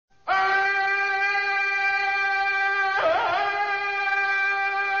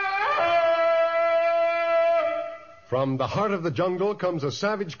From the heart of the jungle comes a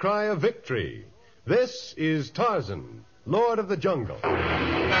savage cry of victory. This is Tarzan, Lord of the Jungle.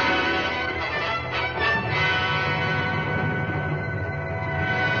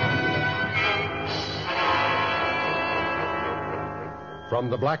 From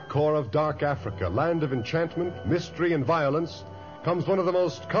the black core of dark Africa, land of enchantment, mystery, and violence, comes one of the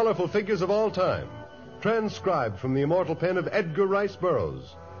most colorful figures of all time, transcribed from the immortal pen of Edgar Rice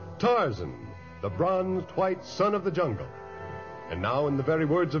Burroughs, Tarzan, the bronzed white son of the jungle. And now, in the very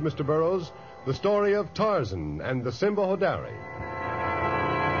words of Mr. Burroughs, the story of Tarzan and the Simba Hodari.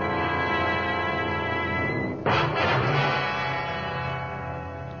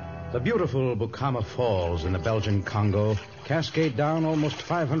 The beautiful Bukama Falls in the Belgian Congo cascade down almost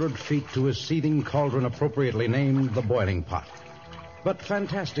 500 feet to a seething cauldron appropriately named the Boiling Pot. But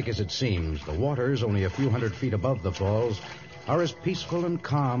fantastic as it seems, the waters only a few hundred feet above the falls are as peaceful and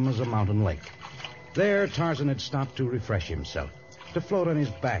calm as a mountain lake. There, Tarzan had stopped to refresh himself, to float on his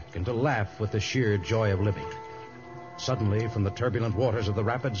back and to laugh with the sheer joy of living. Suddenly, from the turbulent waters of the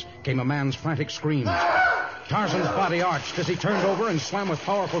rapids, came a man's frantic scream. Tarzan's body arched as he turned over and swam with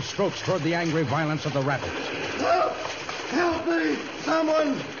powerful strokes toward the angry violence of the rapids. Help! Help me!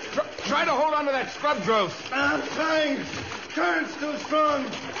 Someone! Try to hold on to that scrub growth. I'm trying. Current's too strong.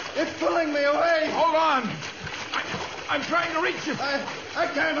 It's pulling me away. Hold on. I'm trying to reach you. I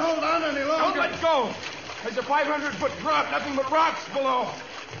can't hold on any longer. Don't let go. There's a 500-foot drop, nothing but rocks below.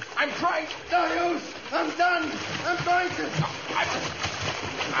 I'm trying. No use. I'm done. I'm going to.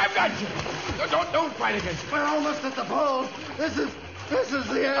 I've got you. Don't fight against me. We're almost at the falls. This is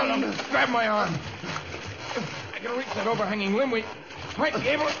the end. No, grab my arm. I can reach that overhanging limb. We might be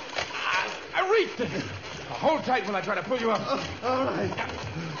able to. I reached it. Hold tight while I try to pull you up. All right.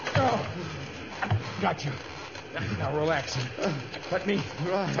 Oh. Got you. Now relax. Let me.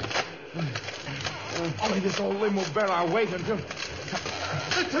 Right. Only this old limb will bear our weight until.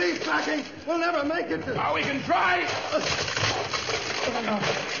 The tree's cracking. We'll never make it. Oh, we can try.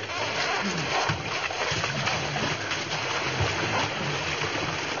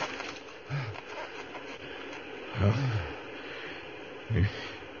 Well, we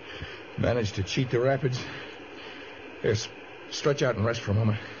managed to cheat the rapids. Here, stretch out and rest for a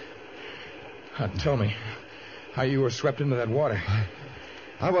moment. Tell me how you were swept into that water.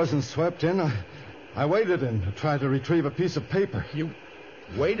 I wasn't swept in. I waded in to try to retrieve a piece of paper. You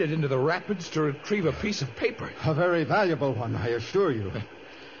waded into the rapids to retrieve a piece of paper? A very valuable one, I assure you.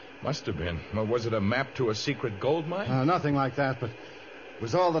 Must have been. Well, was it a map to a secret gold mine? Nothing like that, but it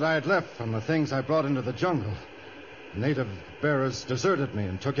was all that I had left from the things I brought into the jungle. The native bearers deserted me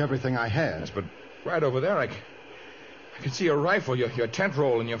and took everything I had. Yes, but right over there, I can see your rifle, your tent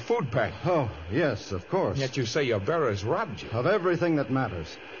roll, and your food pack. Oh, yes, of course. Yet you say your bearers robbed you. Of everything that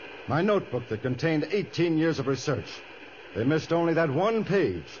matters. My notebook that contained 18 years of research. They missed only that one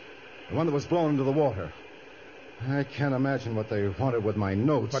page, the one that was blown into the water. I can't imagine what they wanted with my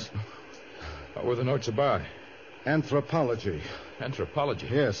notes. What were the notes about? Anthropology. Anthropology?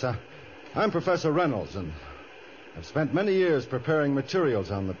 Yes, I'm Professor Reynolds, and I've spent many years preparing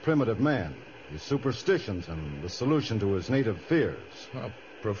materials on the primitive man, his superstitions, and the solution to his native fears. Well,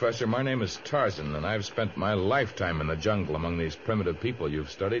 Professor, my name is Tarzan, and I've spent my lifetime in the jungle among these primitive people you've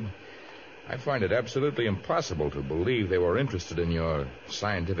studied. I find it absolutely impossible to believe they were interested in your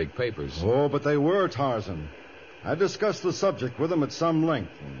scientific papers. Oh, but they were, Tarzan. I discussed the subject with them at some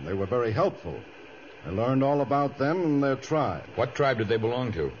length, and they were very helpful. I learned all about them and their tribe. What tribe did they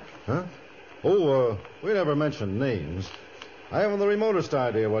belong to? Huh? Oh, we never mentioned names. I haven't the remotest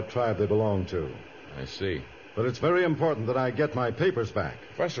idea what tribe they belong to. I see. But it's very important that I get my papers back.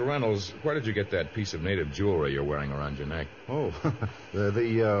 Professor Reynolds, where did you get that piece of native jewelry you're wearing around your neck? Oh,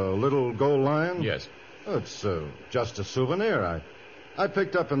 the little gold lion? Yes. Oh, it's just a souvenir I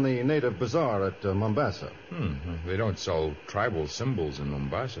picked up in the native bazaar at Mombasa. They don't sell tribal symbols in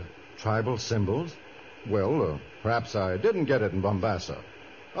Mombasa. Tribal symbols? Well, perhaps I didn't get it in Mombasa.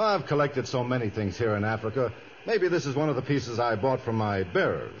 I've collected so many things here in Africa. Maybe this is one of the pieces I bought from my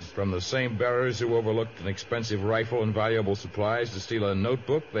bearers. From the same bearers who overlooked an expensive rifle and valuable supplies to steal a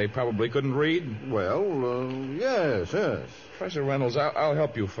notebook they probably couldn't read? Well, yes. Professor Reynolds, I'll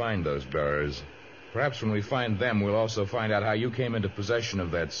help you find those bearers. Perhaps when we find them, we'll also find out how you came into possession of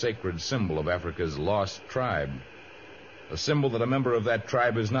that sacred symbol of Africa's lost tribe. A symbol that a member of that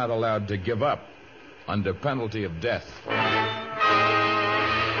tribe is not allowed to give up under penalty of death.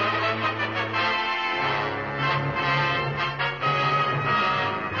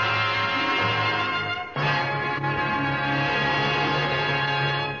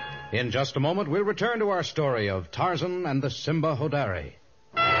 In just a moment, we'll return to our story of Tarzan and the Simba Hodari.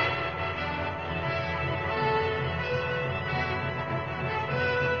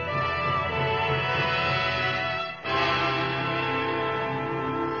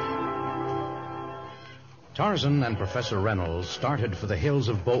 Tarzan and Professor Reynolds started for the hills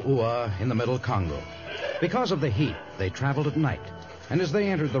of Boua in the middle Congo. Because of the heat, they traveled at night. And as they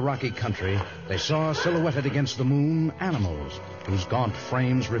entered the rocky country, they saw silhouetted against the moon animals whose gaunt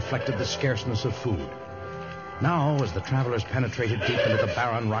frames reflected the scarceness of food. Now, as the travelers penetrated deep into the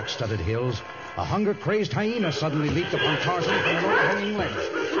barren, rock-studded hills, a hunger-crazed hyena suddenly leaped upon Tarzan from an overhanging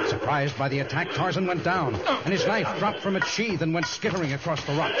ledge. Surprised by the attack, Tarzan went down, and his knife dropped from its sheath and went skittering across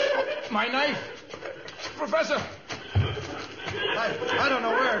the rocks. My knife! Professor! I don't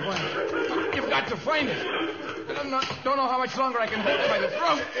know where it went. You've got to find it. I don't know how much longer I can hold it by the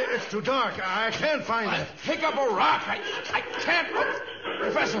throat. It's too dark. I can't find it. Pick up a rock. I can't.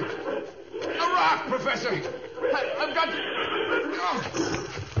 Professor! A rock, Professor! I've got to... Oh.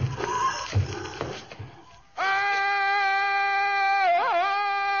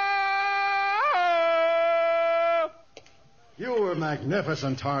 You were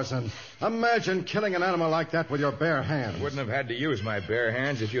magnificent, Tarzan. Imagine killing an animal like that with your bare hands. Wouldn't have had to use my bare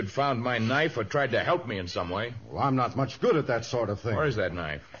hands if you'd found my knife or tried to help me in some way. Well, I'm not much good at that sort of thing. Where's that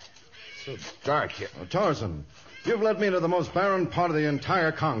knife? It's so dark here. Well, Tarzan, you've led me into the most barren part of the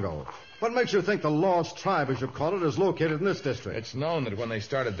entire Congo. What makes you think the lost tribe, as you call it, is located in this district? It's known that when they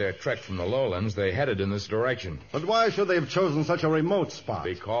started their trek from the lowlands, they headed in this direction. But why should they have chosen such a remote spot?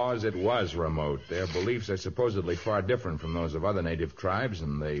 Because it was remote. Their beliefs are supposedly far different from those of other native tribes,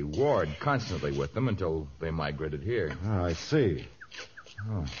 and they warred constantly with them until they migrated here. Oh, I see.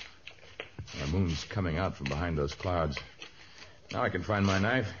 Oh. The moon's coming out from behind those clouds. Now I can find my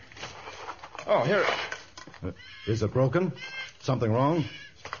knife. Oh, here. Is it broken? Something wrong?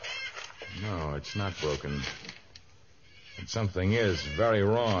 No, it's not broken. But something is very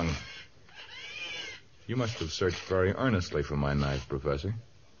wrong. You must have searched very earnestly for my knife, Professor.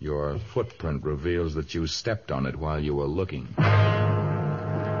 Your footprint reveals that you stepped on it while you were looking.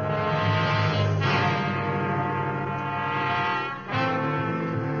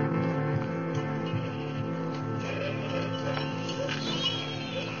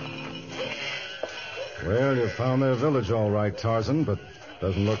 Well, you found their village all right, Tarzan, but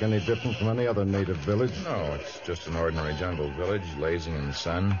doesn't look any different from any other native village. No, it's just an ordinary jungle village, lazing in the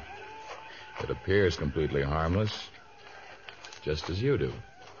sun. It appears completely harmless, just as you do.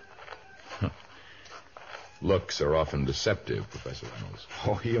 Looks are often deceptive, Professor Reynolds.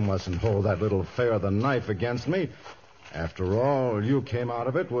 Oh, you mustn't hold that little affair of the knife against me. After all, you came out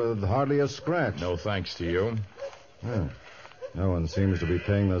of it with hardly a scratch. No thanks to you. Yeah. No one seems to be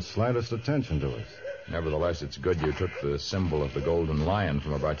paying the slightest attention to us. Nevertheless, it's good you took the symbol of the golden lion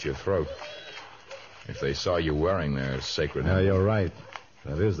from about your throat. If they saw you wearing their sacred... Yeah, you're right.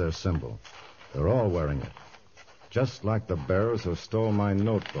 That is their symbol. They're all wearing it. Just like the bearers who stole my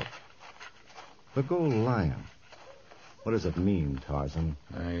notebook. The gold lion. What does it mean, Tarzan?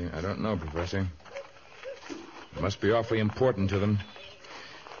 I don't know, Professor. It must be awfully important to them.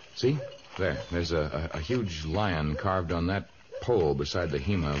 See? There's a huge lion carved on that pole beside the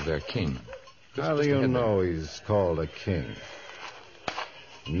hema of their king. How do you know he's called a king?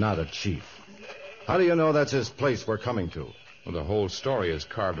 Not a chief. How do you know that's his place we're coming to? Well, the whole story is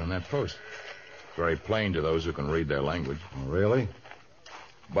carved on that post. Very plain to those who can read their language. Oh, really?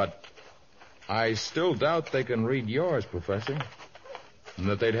 But I still doubt they can read yours, Professor. And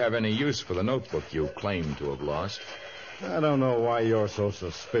that they'd have any use for the notebook you claim to have lost. I don't know why you're so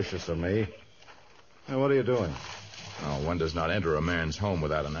suspicious of me. Now, what are you doing? Oh, one does not enter a man's home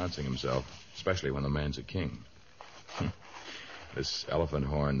without announcing himself, especially when the man's a king. This elephant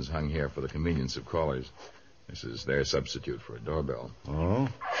horn's hung here for the convenience of callers. This is their substitute for a doorbell. Oh?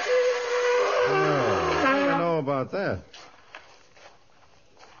 Oh, how do you know about that?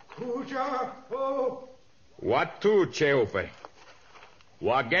 Kuja, oh! Watu, Cheupe?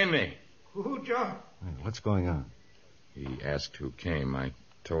 Wagene? Kuja! Hey, what's going on? He asked who came. I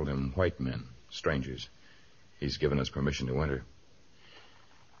told him white men, strangers. He's given us permission to enter.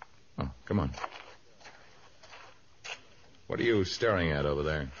 Oh, come on. What are you staring at over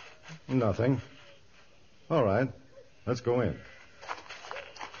there? Nothing. All right. Let's go in.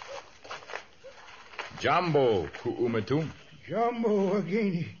 Jambo, kuumetu. Jambo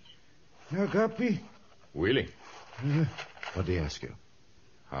ageni. Nagapi. Willie. What'd he ask you?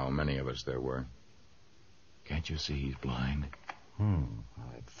 How many of us there were. Can't you see he's blind?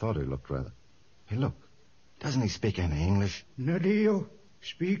 I thought he looked rather... Hey, look. Doesn't he speak any English? Nadio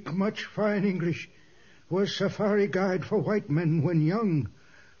speak much fine English. Was safari guide for white men when young.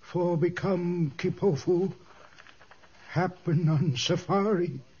 For become kipofu. Happen on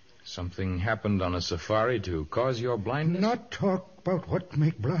safari. Something happened on a safari to cause your blindness? Not talk about what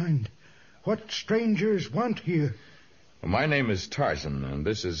make blind. What strangers want here. Well, my name is Tarzan, and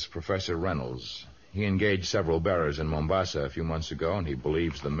this is Professor Reynolds. He engaged several bearers in Mombasa a few months ago, and he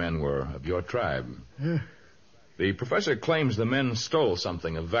believes the men were of your tribe. The professor claims the men stole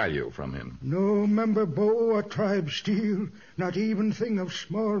something of value from him. No member Bo or tribe steal, not even thing of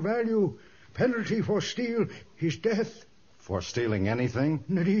small value. Penalty for steal is death. For stealing anything?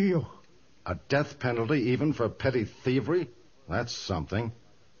 Nadio. A death penalty even for petty thievery? That's something.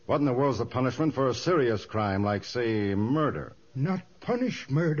 What in the world's the punishment for a serious crime like, say, murder? Not punish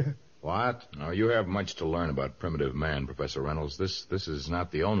murder. What? Now, you have much to learn about primitive man, Professor Reynolds. This is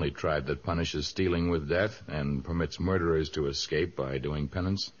not the only tribe that punishes stealing with death and permits murderers to escape by doing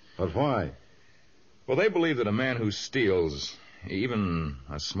penance. But why? Well, they believe that a man who steals even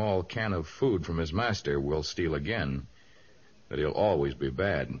a small can of food from his master will steal again, that he'll always be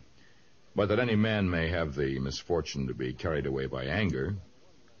bad, but that any man may have the misfortune to be carried away by anger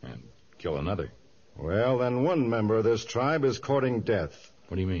and kill another. Well, then one member of this tribe is courting death.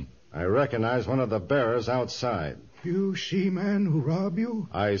 What do you mean? I recognize one of the bearers outside. You see man who rob you?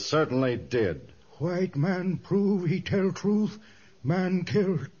 I certainly did. White man prove he tell truth. Man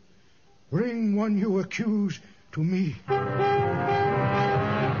killed. Bring one you accuse to me.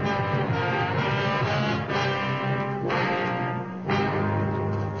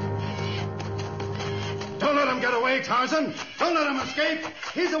 Don't let him get away, Tarzan. Don't let him escape.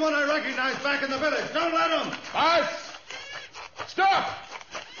 He's the one I recognized back in the village. Don't let him. Stop!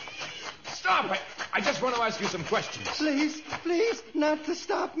 Stop! I just want to ask you some questions. Please, not to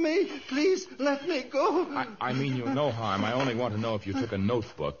stop me. Please, let me go. I mean you no harm. I only want to know if you took a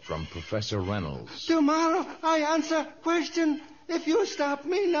notebook from Professor Reynolds. Tomorrow I answer question. If you stop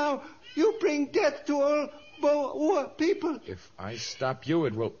me now, you bring death to all Boer people. If I stop you,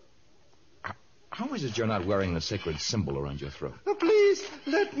 it will... How is it you're not wearing the sacred symbol around your throat? Please,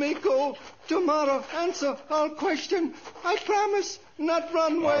 let me go. Tomorrow, answer all question. I promise not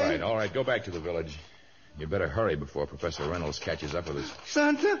run away. All right. Go back to the village. You better hurry before Professor Reynolds catches up with us.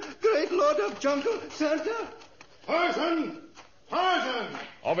 Santa, great lord of jungle, Santa. Tarzan!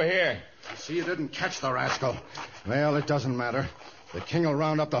 Over here. See, you didn't catch the rascal. Well, it doesn't matter. The king will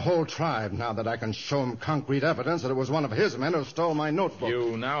round up the whole tribe now that I can show him concrete evidence that it was one of his men who stole my notebook.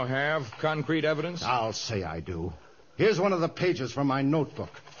 You now have concrete evidence? I'll say I do. Here's one of the pages from my notebook.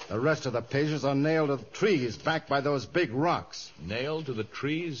 The rest of the pages are nailed to the trees backed by those big rocks. Nailed to the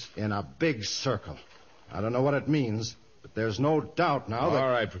trees? In a big circle. I don't know what it means, but there's no doubt now that...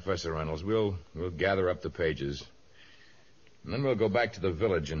 All right, Professor Reynolds. We'll gather up the pages. And then we'll go back to the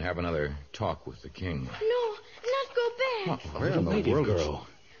village and have another talk with the king. No, not go back. Where in the world, girl?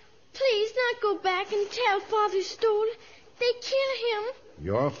 Please not go back and tell Father stole. They kill him.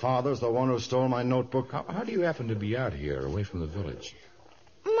 Your father's the one who stole my notebook? How do you happen to be out here, away from the village?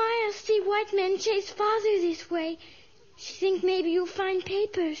 Maya see white men chase Father this way. She think maybe you'll find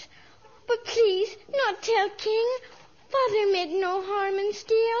papers. But please, not tell King. Father made no harm and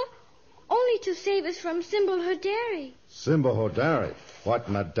steal. Only to save us from Simba Hodari. Simba Hodari? What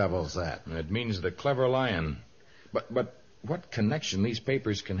in the devil's that? It means the clever lion. But what connection these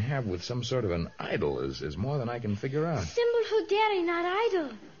papers can have with some sort of an idol is more than I can figure out. Simba Hodari, not idol.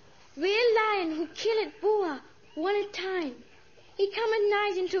 Real lion who kill at Boa, one at time. He come at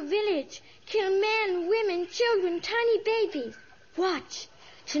night into village, kill men, women, children, tiny babies. Watch.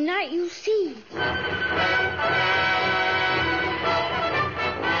 Tonight you see.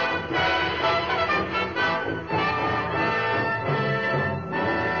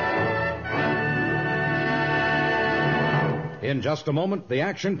 In just a moment, the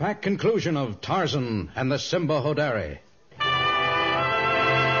action-packed conclusion of Tarzan and the Simba Hodari.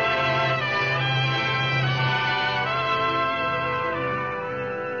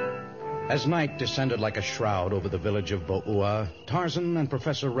 As night descended like a shroud over the village of Boua, Tarzan and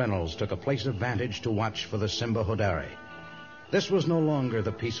Professor Reynolds took a place of vantage to watch for the Simba Hodari. This was no longer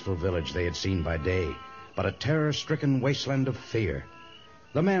the peaceful village they had seen by day, but a terror-stricken wasteland of fear.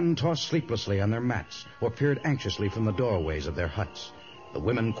 The men tossed sleeplessly on their mats or peered anxiously from the doorways of their huts. The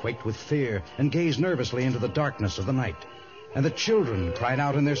women quaked with fear and gazed nervously into the darkness of the night. And the children cried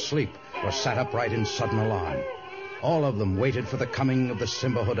out in their sleep or sat upright in sudden alarm. All of them waited for the coming of the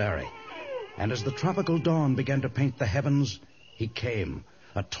Simba Hodari. And as the tropical dawn began to paint the heavens, he came,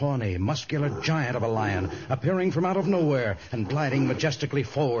 a tawny, muscular giant of a lion, appearing from out of nowhere and gliding majestically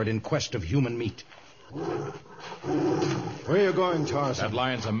forward in quest of human meat. Where are you going, Tarzan? That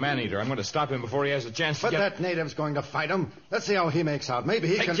lion's a man-eater. I'm going to stop him before he has a chance to But that native's going to fight him. Let's see how he makes out. Maybe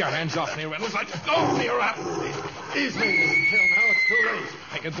he can... Take your hands off me, Reynolds. Go for your rap. He's made his kill now. It's too late.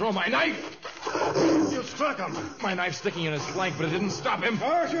 I can throw my knife. You struck him. My knife's sticking in his flank, but it didn't stop him.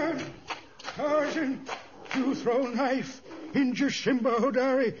 Tarzan, you throw knife. Injure Simba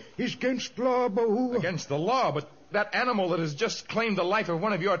Hodari is against law, Bahu. Against the law, but that animal that has just claimed the life of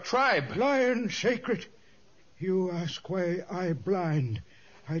one of your tribe. Lion sacred. You ask why I blind.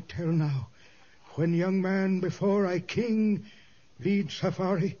 I tell now. When young man before I king, lead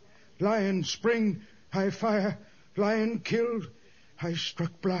safari. Lion spring, I fire. Lion killed, I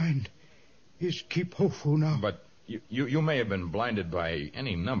struck blind. Is keep hopeful now. But you may have been blinded by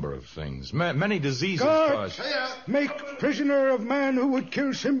any number of things. Many diseases Guard, caused... make prisoner of man who would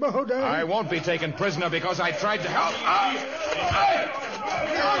kill Simba Hodari. I won't be taken prisoner because I tried to help.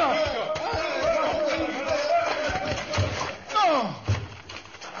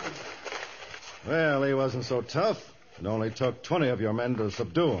 Well, he wasn't so tough. It only took 20 of your men to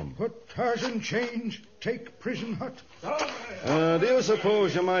subdue him. Put Tarzan chains, take prison hut. Do you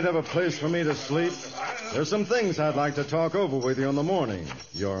suppose you might have a place for me to sleep? There's some things I'd like to talk over with you in the morning,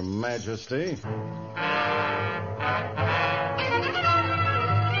 Your Majesty.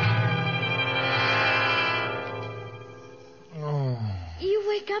 You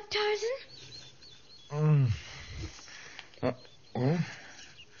wake up, Tarzan? What?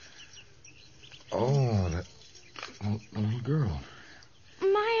 Oh, that little girl.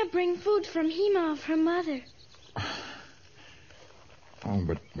 Maya bring food from Hema of her mother. Oh,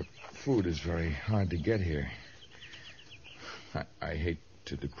 but food is very hard to get here. I hate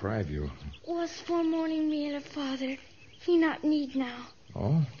to deprive you. Was for morning meal, Father. He not need now.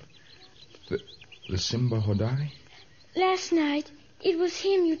 Oh? The Simba Hodari? Last night, it was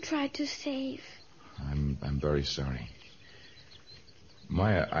him you tried to save. I'm very sorry.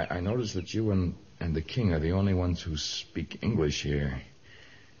 Maya, I noticed that you and the king are the only ones who speak English here.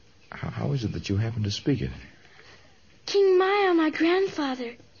 How is it that you happen to speak it? King Maya, my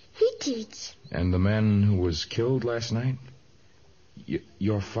grandfather, he teach. And the man who was killed last night?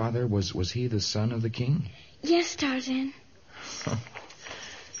 Your father, was he the son of the king? Yes, Tarzan.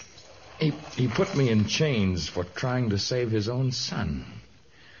 He put me in chains for trying to save his own son.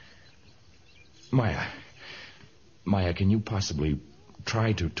 Maya, can you possibly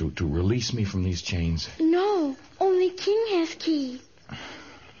try to release me from these chains? No, only King has key.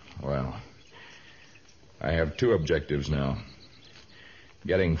 Well, I have two objectives now.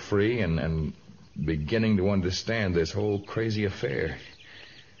 Getting free and beginning to understand this whole crazy affair.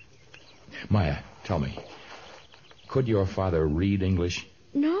 Maya, tell me, could your father read English?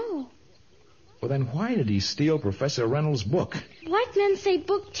 No. Well, then why did he steal Professor Reynolds' book? White men say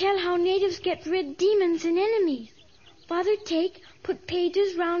book tell how natives get rid demons and enemies. Father take, put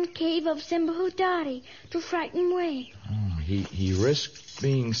pages round cave of Simba Hodari to frighten away. Oh, he risked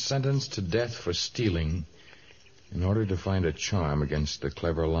being sentenced to death for stealing in order to find a charm against the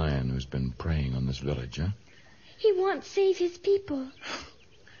clever lion who's been preying on this village, huh? He wants save his people.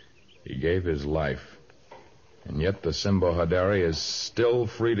 He gave his life. And yet the Simba Hodari is still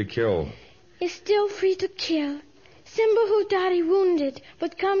free to kill. Is still free to kill. Simba Hodari wounded,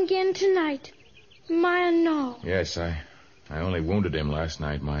 but come again tonight. Maya no. Yes, I only wounded him last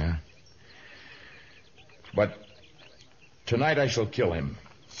night, Maya. But tonight I shall kill him.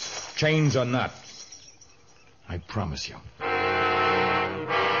 Chains or not. I promise you.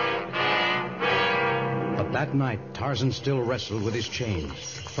 But that night, Tarzan still wrestled with his chains.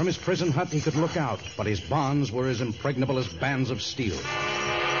 From his prison hut, he could look out, but his bonds were as impregnable as bands of steel.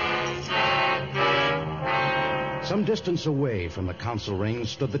 Some distance away from the council ring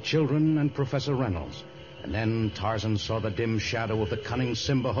stood the children and Professor Reynolds. And then Tarzan saw the dim shadow of the cunning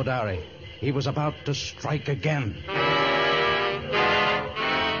Simba Hodari. He was about to strike again.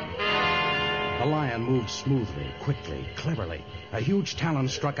 The lion moved smoothly, quickly, cleverly. A huge talon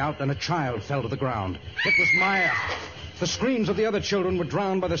struck out and a child fell to the ground. It was Maya. The screams of the other children were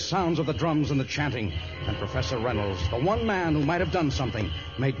drowned by the sounds of the drums and the chanting. And Professor Reynolds, the one man who might have done something,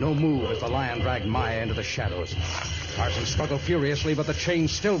 made no move as the lion dragged Maya into the shadows. Tarzan struggled furiously, but the chain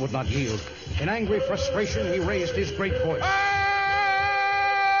still would not yield. In angry frustration, he raised his great voice.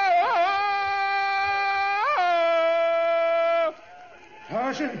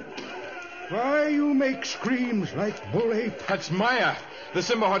 Tarzan, why you make screams like bull ape? That's Maya. The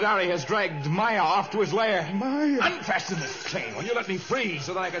Simba Hodari has dragged Maya off to his lair. Maya? Unfasten this chain. Will you let me free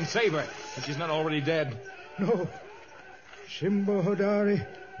so that I can save her, if she's not already dead? No. Simba Hodari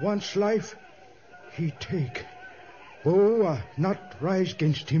wants life. He take. Boa not rise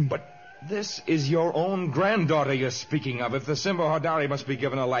against him. But this is your own granddaughter you're speaking of. If the Simba Hodari must be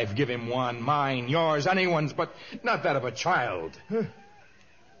given a life, give him one. Mine, yours, anyone's, but not that of a child.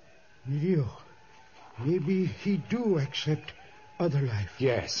 Maybe he do accept other life.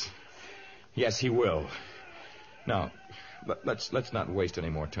 Yes. Yes, he will. Now, Let's not waste any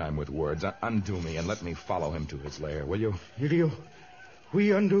more time with words. Undo me and let me follow him to his lair, will you? Ilio,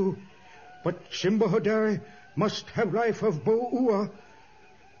 we undo. But Simba Hodari must have life of Bo'ua.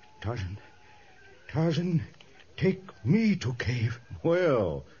 Tarzan, take me to cave.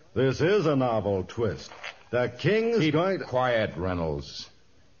 Well, this is a novel twist. The king's Keep going to... quiet, Reynolds.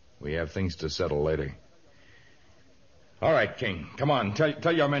 We have things to settle later. All right, King. Come on.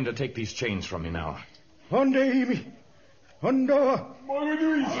 Tell your men to take these chains from me now. Onde, Imi. Ondo.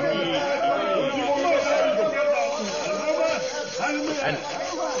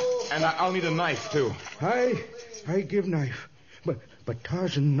 And I'll need a knife, too. I give knife. But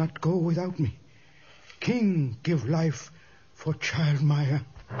Tarzan not go without me. King give life for child Maya.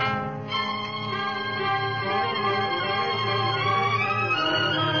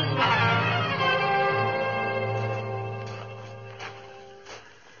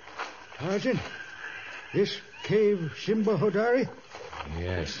 Tarzan, this cave Simba Hodari?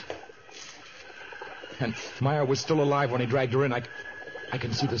 Yes. And Maya was still alive when he dragged her in. I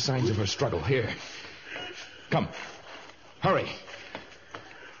can see the signs of her struggle here. Come. Hurry.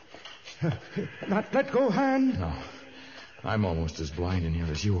 Not let go, hand. No. I'm almost as blind in here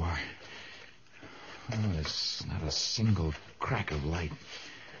as you are. Oh, there's not a single crack of light.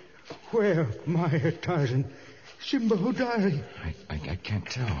 Where, Maya, Tarzan? Simba Hodari? I can't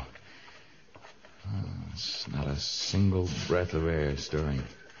tell. Oh, it's not a single breath of air stirring.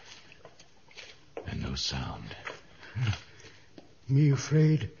 And no sound. Me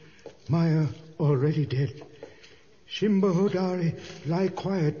afraid Maya already dead. Simba Hodari lie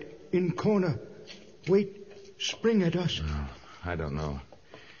quiet in corner. Wait, spring at us. No, I don't know.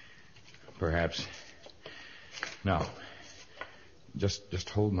 Perhaps. Now, just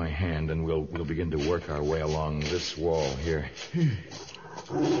hold my hand and we'll begin to work our way along this wall here.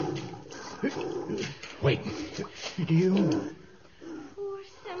 Wait. You? Poor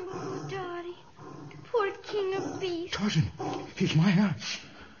Simba Hodari. Poor king of beasts. Tarzan, he's Maya.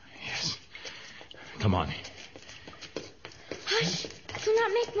 Yes. Come on. Hush. Do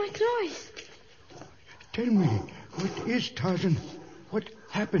not make much noise. Tell me, what is Tarzan? What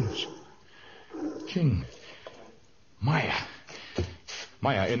happens? King. Maya.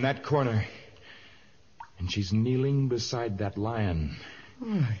 Maya, in that corner. And she's kneeling beside that lion.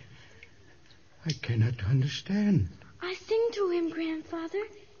 Why, I cannot understand. I sing to him, grandfather.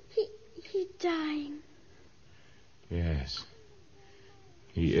 He dying. Yes.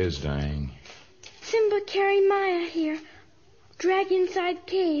 He is dying. Simba carry Maya here. Drag inside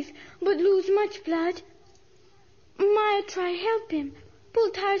cave, but lose much blood. Maya try help him. Pull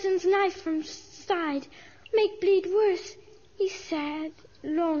Tarzan's knife from side. Make bleed worse. He's sad,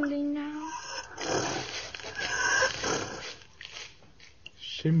 lonely now.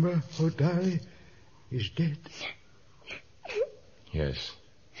 Simba Hodari is dead. Yes.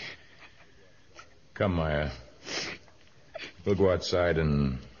 Come, Maya. We'll go outside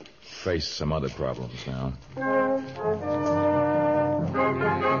and face some other problems now.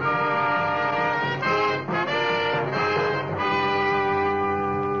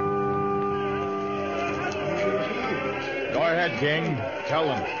 Go ahead, King. Tell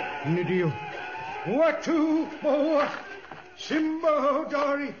them. Nidio. Watu Boa. Simba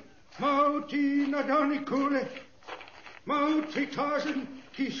Hodari. Mauti Nadani Kule. Mauti Tarzan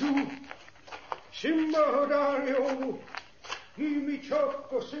Kisu. Simba Hodari O.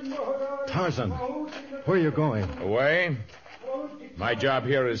 Tarzan, where are you going? Away? My job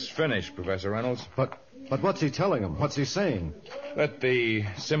here is finished, Professor Reynolds. But what's he telling him? What's he saying? That the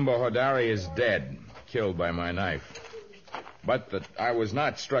Simba Hodari is dead, killed by my knife. But that I was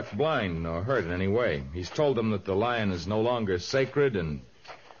not struck blind nor hurt in any way. He's told them that the lion is no longer sacred and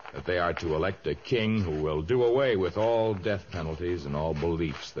that they are to elect a king who will do away with all death penalties and all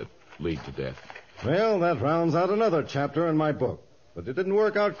beliefs that lead to death. Well, that rounds out another chapter in my book. But it didn't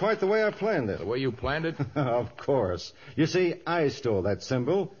work out quite the way I planned it. The way you planned it? Of course. You see, I stole that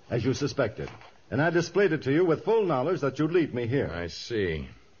symbol, as you suspected. And I displayed it to you with full knowledge that you'd lead me here. I see.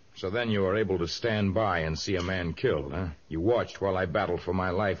 So then you were able to stand by and see a man killed, huh? You watched while I battled for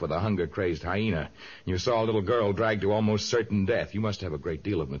my life with a hunger-crazed hyena. You saw a little girl dragged to almost certain death. You must have a great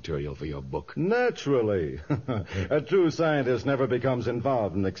deal of material for your book. Naturally. A true scientist never becomes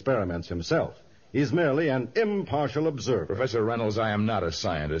involved in experiments himself. He's merely an impartial observer. Professor Reynolds, I am not a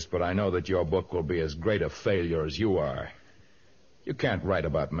scientist, but I know that your book will be as great a failure as you are. You can't write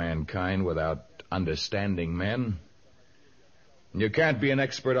about mankind without understanding men. You can't be an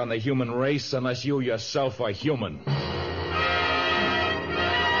expert on the human race unless you yourself are human.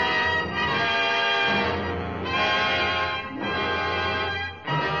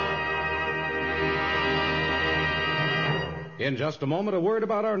 In just a moment, a word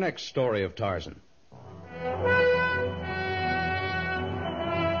about our next story of Tarzan.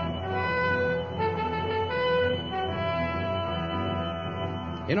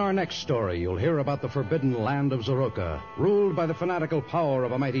 In our next story, you'll hear about the forbidden land of Zoroka, ruled by the fanatical power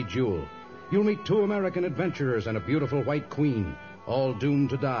of a mighty jewel. You'll meet 2 American adventurers and a beautiful white queen, all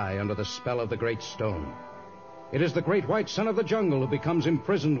doomed to die under the spell of the Great Stone. It is the great white son of the jungle who becomes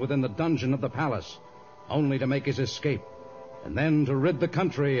imprisoned within the dungeon of the palace, only to make his escape, and then to rid the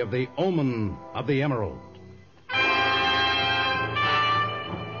country of the omen of the emerald.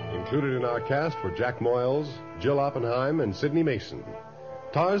 Included in our cast were Jack Moyles, Jill Oppenheim, and Sidney Mason.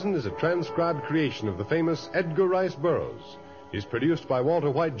 Tarzan is a transcribed creation of the famous Edgar Rice Burroughs. He's produced by Walter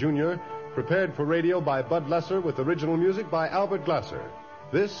White, Jr., prepared for radio by Bud Lesser, with original music by Albert Glasser.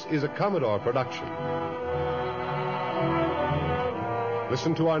 This is a Commodore production.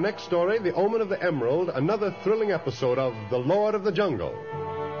 Listen to our next story, The Omen of the Emerald, another thrilling episode of The Lord of the Jungle.